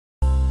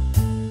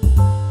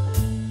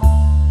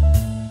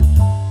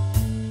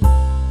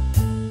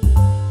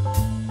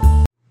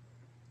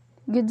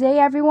Good day,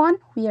 everyone.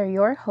 We are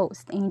your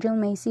host, Angel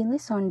Macy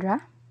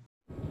Lisondra.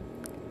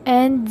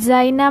 And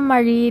Zaina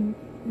Marie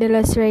de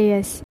los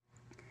Reyes.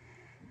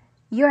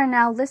 You are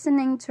now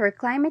listening to our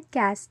Climate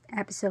Cast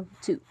Episode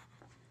 2.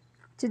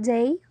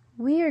 Today,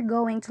 we are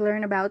going to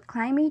learn about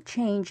climate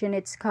change and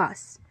its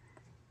cause.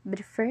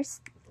 But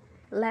first,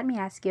 let me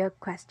ask you a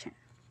question.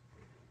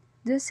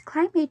 Does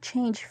climate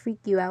change freak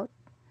you out?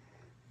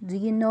 Do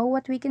you know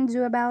what we can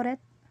do about it?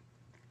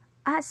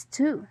 Us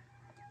too.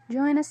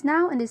 Join us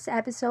now in this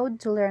episode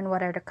to learn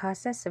what are the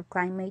causes of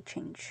climate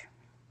change.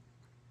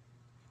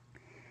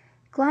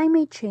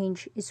 Climate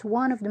change is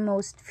one of the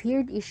most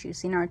feared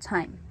issues in our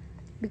time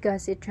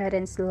because it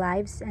threatens the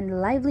lives and the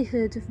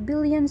livelihood of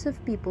billions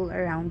of people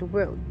around the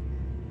world.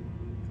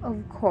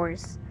 Of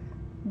course,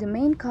 the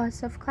main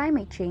cause of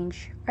climate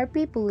change are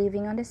people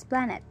living on this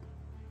planet.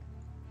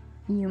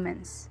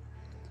 Humans.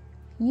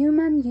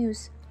 Humans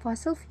use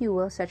fossil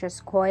fuels such as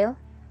coal,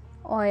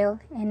 oil,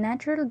 and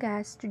natural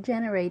gas to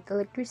generate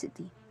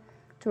electricity,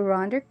 to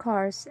run their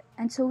cars,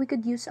 and so we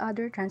could use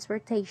other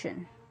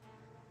transportation.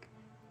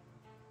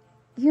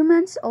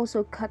 Humans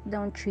also cut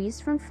down trees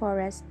from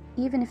forests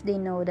even if they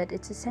know that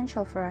it's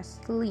essential for us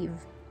to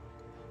live.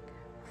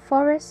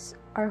 Forests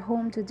are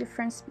home to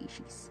different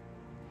species.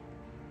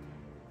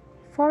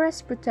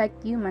 Forests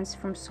protect humans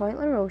from soil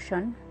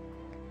erosion.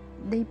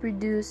 They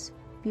produce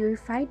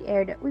purified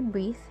air that we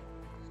breathe.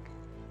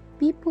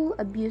 People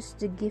abuse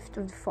the gift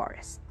of the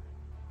forest.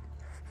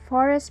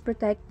 Forests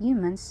protect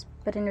humans,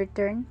 but in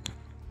return,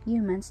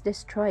 humans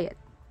destroy it.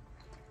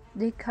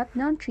 They cut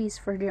down trees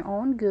for their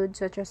own good,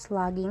 such as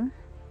logging,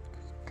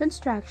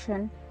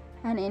 construction,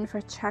 and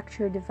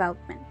infrastructure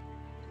development.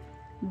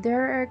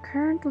 There are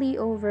currently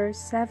over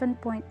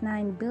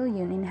 7.9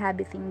 billion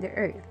inhabiting the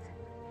Earth.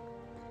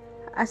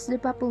 As the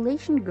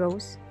population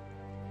grows,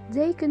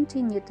 they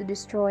continue to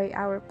destroy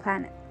our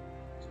planet.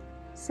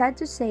 Sad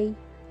to say,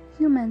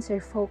 humans are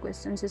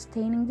focused on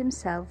sustaining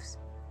themselves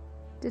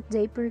that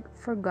they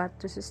forgot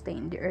to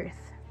sustain the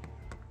Earth.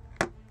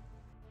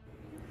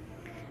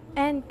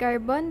 And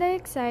carbon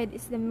dioxide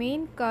is the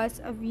main cause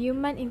of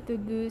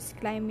human-induced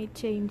climate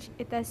change.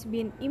 It has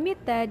been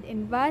emitted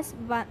in vast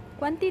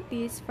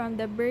quantities from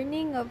the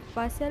burning of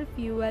fossil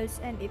fuels,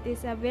 and it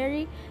is a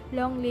very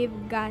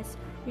long-lived gas,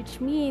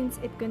 which means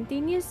it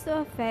continues to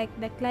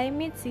affect the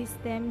climate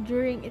system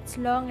during its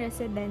long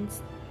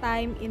residence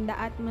time in the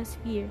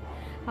atmosphere.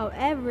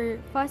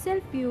 However, fossil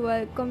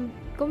fuel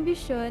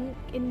combustion,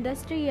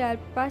 industrial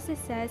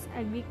processes,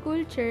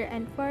 agriculture,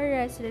 and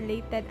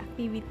forest-related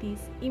activities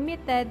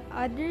emitted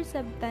other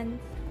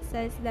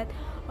substances that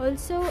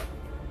also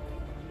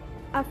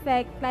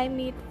affect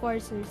climate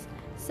forces.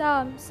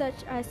 Some,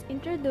 such as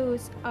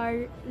introduce,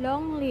 are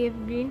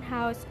long-lived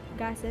greenhouse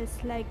gases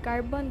like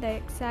carbon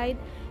dioxide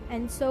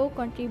and so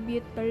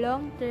contribute to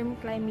long-term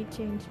climate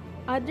change.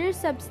 Other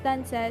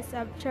substances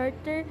have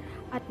shorter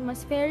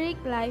atmospheric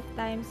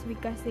lifetimes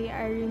because they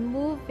are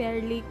removed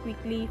fairly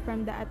quickly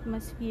from the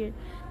atmosphere.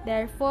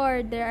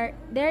 Therefore, their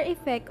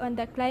effect on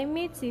the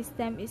climate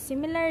system is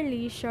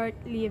similarly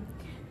short-lived.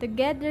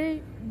 Together,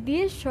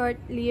 these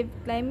short-lived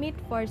climate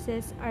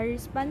forces are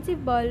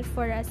responsible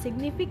for a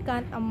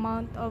significant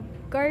amount of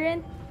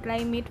current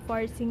climate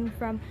forcing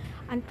from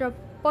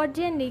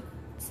anthropogenic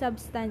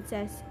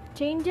substances.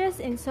 Changes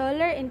in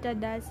solar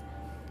intruders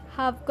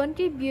have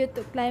contributed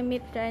to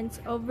climate trends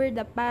over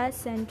the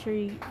past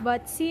century,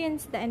 but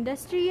since the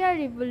Industrial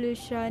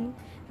Revolution,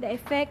 the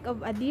effect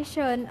of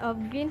addition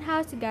of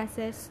greenhouse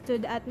gases to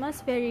the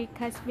atmosphere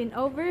has been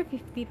over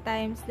 50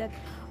 times that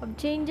of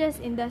changes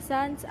in the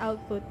sun's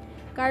output.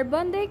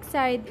 Carbon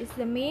dioxide is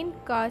the main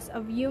cause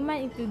of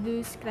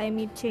human-induced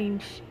climate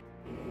change.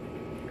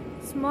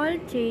 Small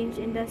change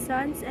in the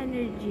sun's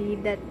energy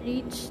that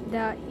reach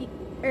the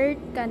Earth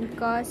can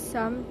cause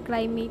some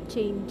climate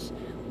change.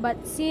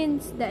 But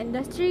since the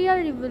Industrial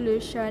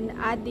Revolution,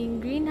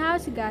 adding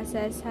greenhouse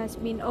gases has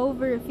been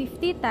over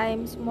 50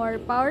 times more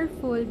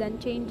powerful than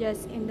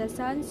changes in the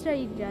sun's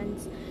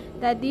radiance,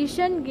 the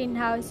addition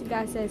greenhouse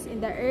gases in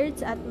the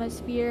Earth's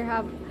atmosphere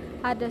have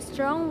had a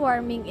strong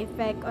warming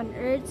effect on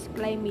Earth's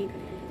climate.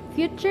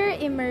 Future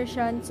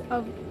emissions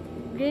of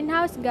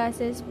greenhouse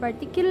gases,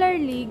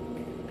 particularly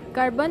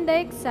carbon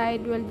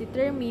dioxide, will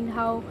determine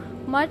how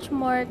much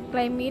more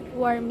climate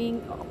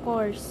warming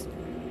occurs.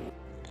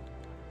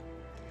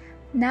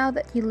 Now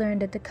that you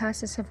learned that the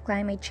causes of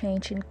climate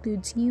change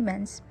includes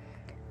humans,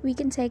 we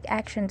can take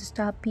action to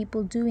stop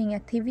people doing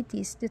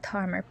activities that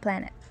harm our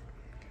planet.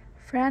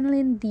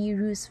 Franklin D.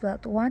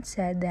 Roosevelt once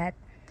said that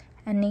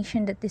a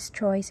nation that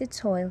destroys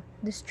its soil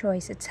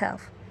destroys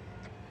itself.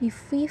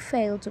 If we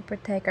fail to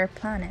protect our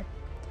planet,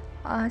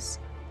 us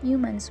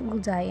humans will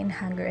die in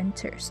hunger and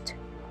thirst.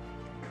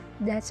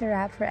 That's a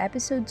wrap for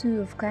episode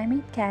 2 of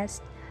Climate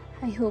Cast.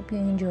 I hope you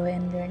enjoy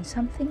and learn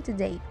something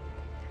today.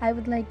 I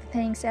would like to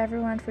thank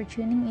everyone for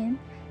tuning in.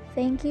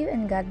 Thank you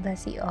and God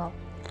bless you all.